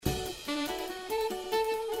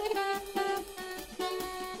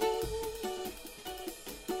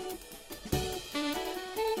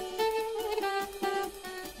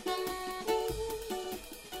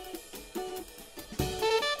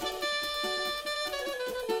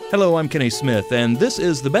Hello, I'm Kenny Smith, and this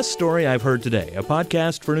is The Best Story I've Heard Today, a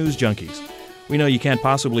podcast for news junkies. We know you can't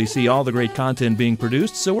possibly see all the great content being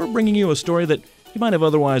produced, so we're bringing you a story that you might have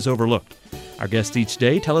otherwise overlooked. Our guests each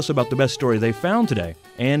day tell us about the best story they found today,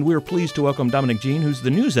 and we're pleased to welcome Dominick Jean, who's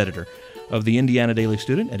the news editor of the Indiana Daily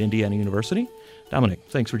Student at Indiana University. Dominick,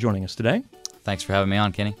 thanks for joining us today. Thanks for having me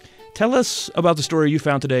on, Kenny. Tell us about the story you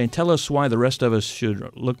found today, and tell us why the rest of us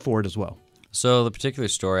should look for it as well. So the particular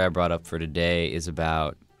story I brought up for today is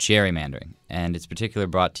about gerrymandering, and it's particularly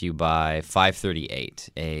brought to you by 538,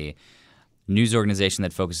 a news organization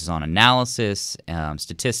that focuses on analysis,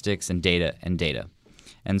 statistics, and data.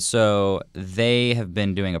 And so they have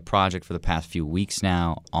been doing a project for the past few weeks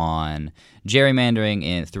now on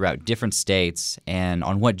gerrymandering throughout different states and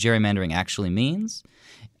on what gerrymandering actually means.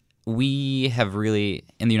 We have really,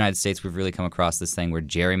 in the United States, we've really come across this thing where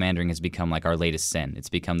gerrymandering has become like our latest sin. It's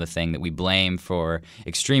become the thing that we blame for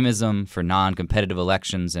extremism, for non-competitive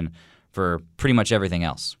elections, and for pretty much everything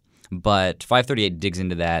else. But 538 digs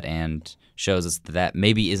into that and shows us that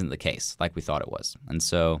maybe isn't the case like we thought it was. And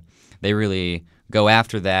so they really go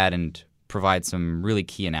after that and provide some really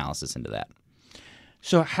key analysis into that.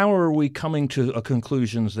 So how are we coming to a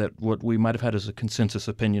conclusions that what we might have had as a consensus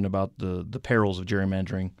opinion about the perils of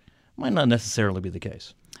gerrymandering might not necessarily be the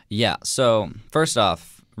case? Yeah, so first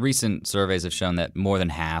off, recent surveys have shown that more than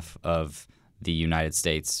half of the United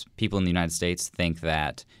States, people in the United States, think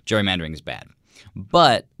that gerrymandering is bad.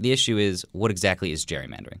 But the issue is, what exactly is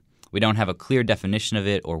gerrymandering? We don't have a clear definition of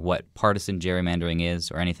it or what partisan gerrymandering is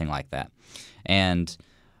or anything like that. And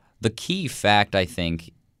the key fact, I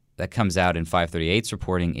think, that comes out in 538's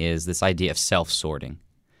reporting is this idea of self-sorting,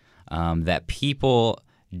 that people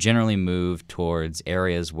generally move towards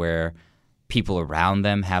areas where people around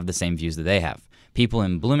them have the same views that they have. People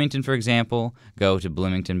in Bloomington, for example, go to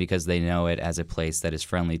Bloomington because they know it as a place that is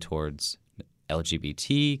friendly towards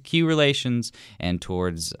LGBTQ relations and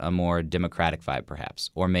towards a more democratic vibe, perhaps.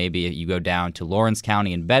 Or maybe you go down to Lawrence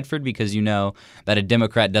County in Bedford because you know that a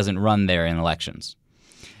Democrat doesn't run there in elections.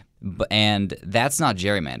 And that's not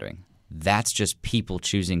gerrymandering. That's just people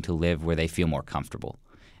choosing to live where they feel more comfortable.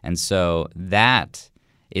 And so that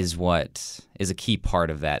is what is a key part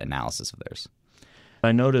of that analysis of theirs.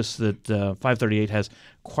 I noticed that 538 has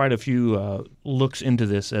quite a few looks into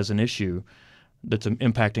this as an issue that's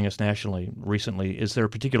impacting us nationally recently. Is there a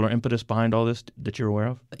particular impetus behind all this that you're aware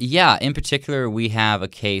of? Yeah, in particular, we have a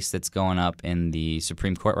case that's going up in the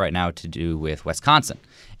Supreme Court right now to do with Wisconsin.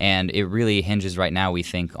 And it really hinges right now, we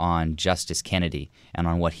think, on Justice Kennedy and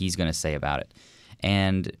on what he's going to say about it.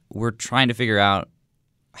 And we're trying to figure out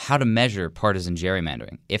how to measure partisan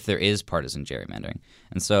gerrymandering, if there is partisan gerrymandering.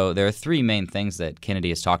 And so there are three main things that Kennedy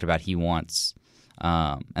has talked about he wants,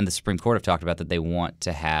 and the Supreme Court have talked about that they want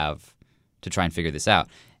to have to try and figure this out.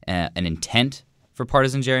 An intent for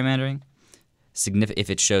partisan gerrymandering, if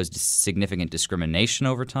it shows significant discrimination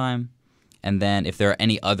over time, and then if there are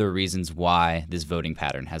any other reasons why this voting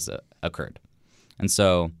pattern has occurred. And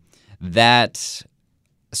so that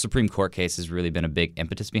Supreme Court case has really been a big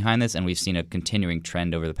impetus behind this, and we've seen a continuing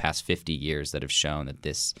trend over the past 50 years that have shown that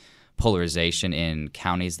this polarization in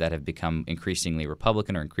counties that have become increasingly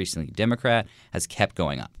Republican or increasingly Democrat has kept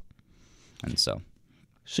going up. And so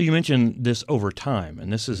you mentioned this over time,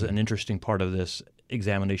 and this is an interesting part of this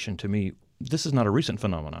examination to me. This is not a recent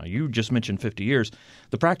phenomenon. You just mentioned 50 years.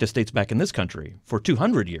 The practice dates back in this country for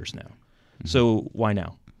 200 years now. Mm-hmm. So why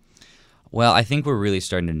now? Well, I think we're really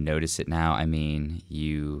starting to notice it now. I mean,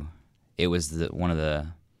 it was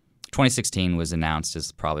 2016 was announced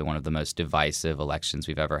as probably one of the most divisive elections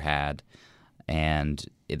we've ever had, and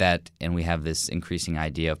we have this increasing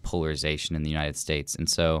idea of polarization in the United States, and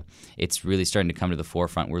so it's really starting to come to the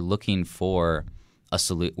forefront. We're looking for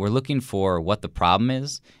We're looking for what the problem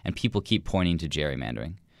is, and people keep pointing to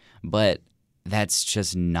gerrymandering, but that's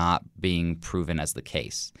just not being proven as the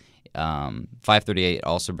case. 538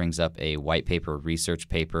 also brings up a white paper, research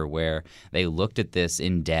paper, where they looked at this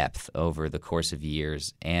in depth over the course of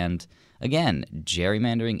years. And again,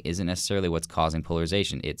 gerrymandering isn't necessarily what's causing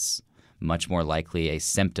polarization. It's much more likely a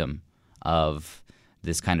symptom of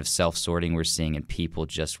this kind of self-sorting we're seeing in people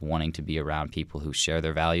just wanting to be around people who share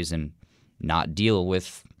their values and not deal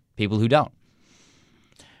with people who don't.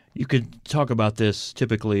 You could talk about this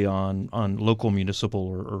typically on local, municipal,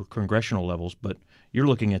 or congressional levels, but you're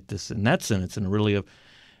looking at this in that sense and really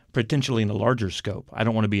potentially in a larger scope. I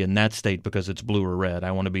don't want to be in that state because it's blue or red.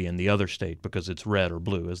 I want to be in the other state because it's red or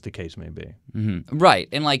blue, as the case may be. Mm-hmm. Right.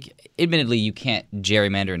 And admittedly, you can't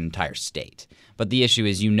gerrymander an entire state. But the issue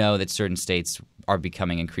is that certain states are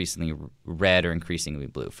becoming increasingly red or increasingly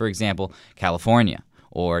blue. For example, California,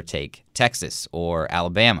 or take Texas or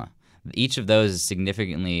Alabama. Each of those is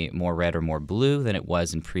significantly more red or more blue than it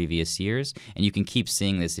was in previous years, and you can keep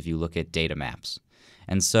seeing this if you look at data maps.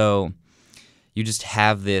 And so you just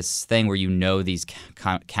have this thing where you know these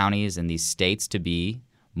counties and these states to be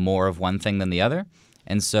more of one thing than the other,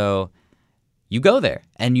 and so you go there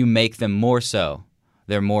and you make them more so.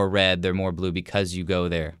 They're more red, they're more blue because you go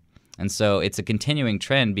there. And so it's a continuing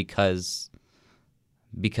trend because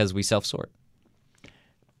we self-sort.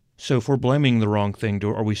 So if we're blaming the wrong thing,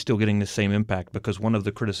 are we still getting the same impact? Because one of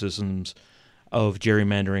the criticisms of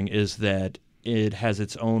gerrymandering is that it has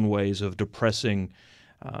its own ways of depressing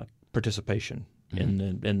participation in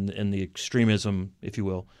the extremism, if you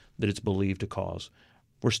will, that it's believed to cause.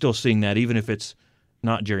 We're still seeing that even if it's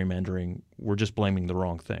not gerrymandering, we're just blaming the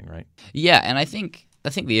wrong thing, right? Yeah, and I think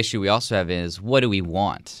the issue we also have is, what do we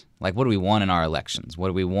want? Like, what do we want in our elections? What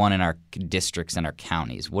do we want in our districts and our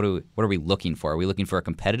counties? What are we looking for? Are we looking for a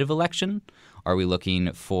competitive election? Are we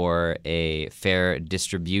looking for a fair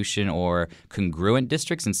distribution or congruent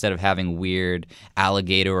districts instead of having weird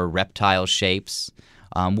alligator or reptile shapes?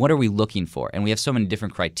 What are we looking for? And we have so many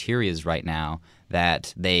different criterias right now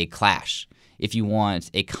that they clash. If you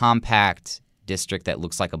want a compact district that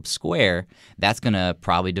looks like a square, that's going to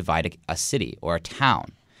probably divide a city or a town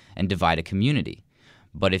and divide a community.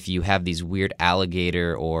 But if you have these weird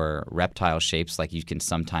alligator or reptile shapes like you can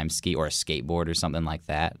sometimes ski, or a skateboard or something like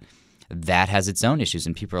that, that has its own issues.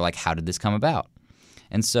 And people are like, how did this come about?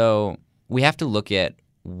 And so we have to look at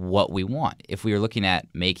what we want. If we are looking at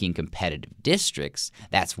making competitive districts,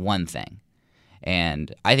 that's one thing.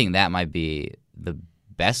 And I think that might be the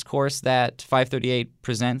best course that 538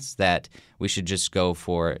 presents, that we should just go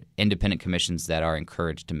for independent commissions that are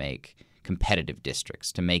encouraged to make competitive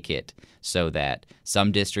districts, to make it so that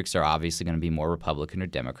some districts are obviously going to be more Republican or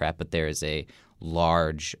Democrat, but there is a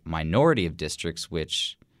large minority of districts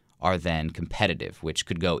which are then competitive, which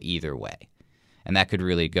could go either way. And that could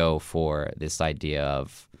really go for this idea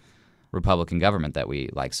of Republican government that we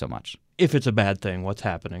like so much. If it's a bad thing, what's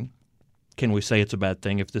happening? Can we say it's a bad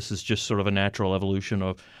thing if this is just sort of a natural evolution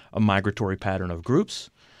of a migratory pattern of groups?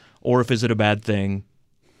 Or if is it a bad thing,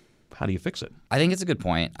 how do you fix it? I think it's a good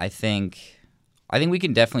point. I think we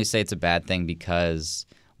can definitely say it's a bad thing because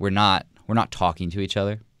we're not talking to each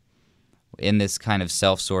other in this kind of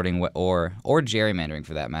self-sorting or gerrymandering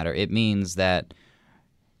for that matter. It means that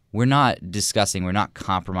we're not discussing, we're not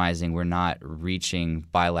compromising, we're not reaching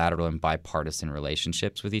bilateral and bipartisan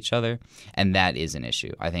relationships with each other, and that is an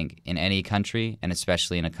issue. I think in any country, and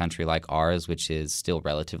especially in a country like ours, which is still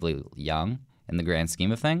relatively young in the grand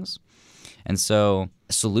scheme of things. And so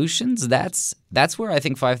solutions, that's where I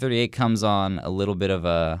think 538 comes on a little bit of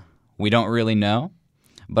a we don't really know,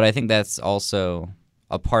 but I think that's also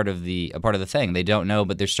a part of the thing. They don't know,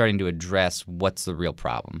 but they're starting to address what's the real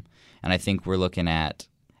problem. And I think we're looking at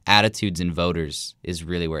attitudes in voters is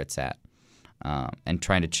really where it's at, and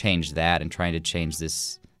trying to change that and trying to change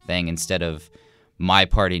this thing. Instead of my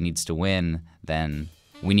party needs to win, then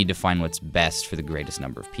we need to find what's best for the greatest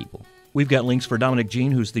number of people. We've got links for Dominick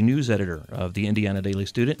Jean, who's the news editor of the Indiana Daily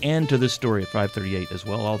Student, and to this story at 538 as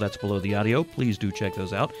well. All that's below the audio. Please do check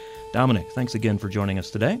those out. Dominick, thanks again for joining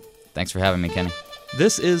us today. Thanks for having me, Kenny.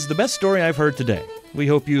 This is the best story I've heard today. We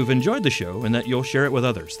hope you've enjoyed the show and that you'll share it with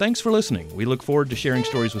others. Thanks for listening. We look forward to sharing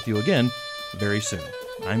stories with you again very soon.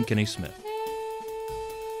 I'm Kenny Smith.